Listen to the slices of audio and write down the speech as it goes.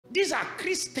These are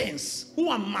Christians who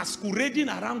are masquerading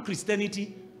around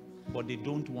Christianity, but they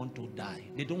don't want to die.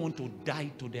 They don't want to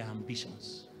die to their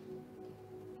ambitions.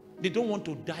 They don't want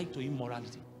to die to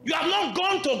immorality. You have not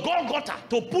gone to Golgotha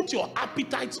to put your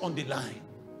appetites on the line.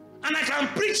 And I can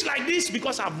preach like this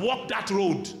because I've walked that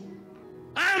road.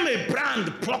 I am a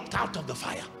brand plucked out of the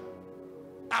fire.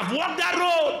 I've walked that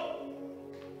road.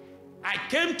 I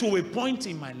came to a point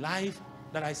in my life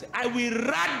that I said, I will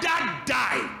rather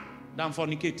die than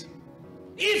fornicate.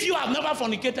 If you have never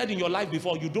fornicated in your life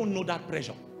before, you don't know that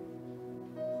pressure.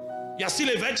 You're still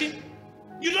a virgin.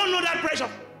 You don't know that pressure.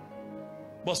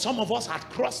 But some of us had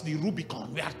crossed the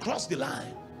Rubicon. We had crossed the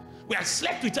line. We had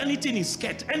slept with anything in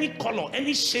skirt, any color,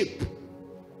 any shape.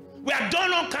 We had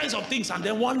done all kinds of things. And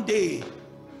then one day,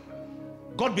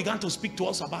 God began to speak to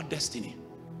us about destiny.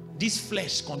 This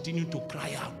flesh continued to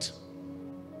cry out.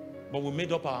 But we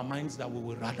made up our minds that we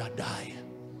would rather die.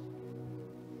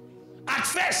 At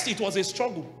first, it was a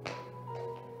struggle.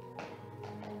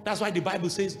 That's why the Bible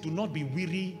says, do not be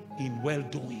weary in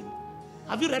well-doing.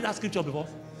 Have you read that scripture before?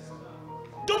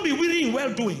 Don't be weary in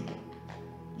well-doing.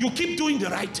 You keep doing the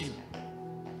right thing.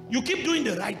 You keep doing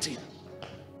the right thing.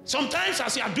 Sometimes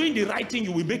as you are doing the right thing,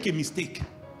 you will make a mistake.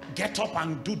 Get up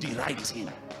and do the right thing.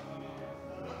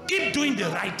 Keep doing the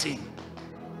right thing.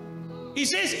 He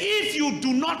says, if you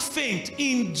do not faint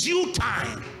in due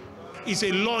time, it's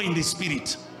a law in the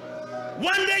spirit.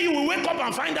 One day you will wake up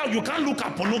and find out you can't look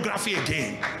at pornography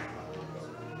again.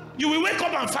 You will wake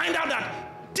up and find out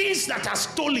that things that are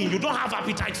stolen, you don't have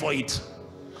appetite for it.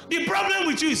 The problem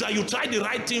with you is that you try the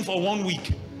right thing for 1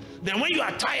 week. Then when you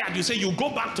are tired, you say you go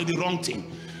back to the wrong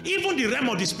thing. Even the realm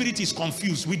of the spirit is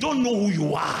confused. We don't know who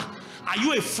you are. Are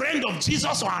you a friend of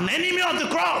Jesus or an enemy of the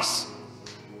cross?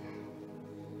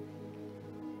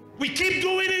 We keep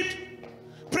doing it.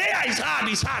 Prayer is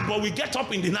hard, but we get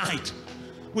up in the night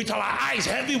with our eyes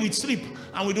heavy with sleep,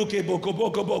 and we do even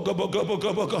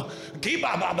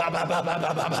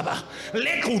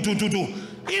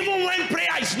when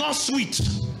prayer is not sweet.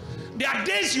 There are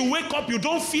days you wake up, you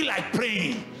don't feel like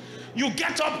praying. You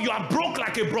get up, you are broke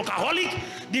like a brokeaholic.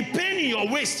 The pain in your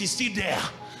waist is still there.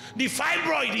 The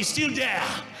fibroid is still there.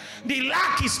 The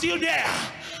lack is still there.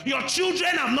 Your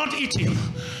children have not eaten.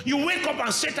 You wake up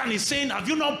and Satan is saying, have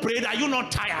you not prayed? Are you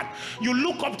not tired? You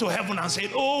look up to heaven and say,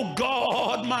 oh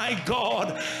God, my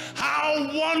God, how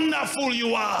wonderful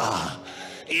you are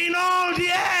in all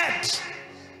the earth.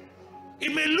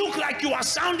 It may look like you are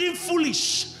sounding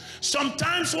foolish.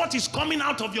 Sometimes what is coming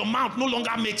out of your mouth no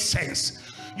longer makes sense.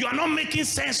 You are not making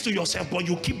sense to yourself, but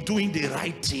you keep doing the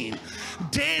right thing.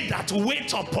 They that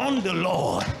wait upon the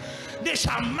Lord, they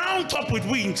shall mount up with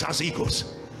wings as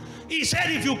eagles. He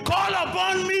said, if you call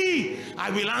upon me, I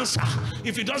will answer.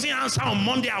 If he doesn't answer on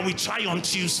Monday, I will try on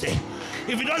Tuesday.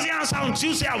 If he doesn't answer on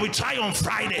Tuesday, I will try on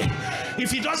Friday.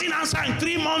 If he doesn't answer in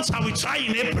 3 months, I will try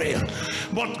in April.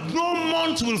 But no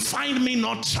month will find me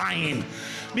not trying.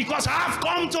 Because I have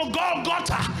come to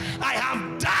Golgotha. I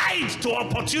have died to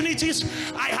opportunities.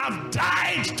 I have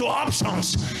died to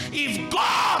options. If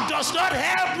God does not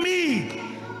help me,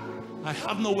 I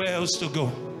have nowhere else to go.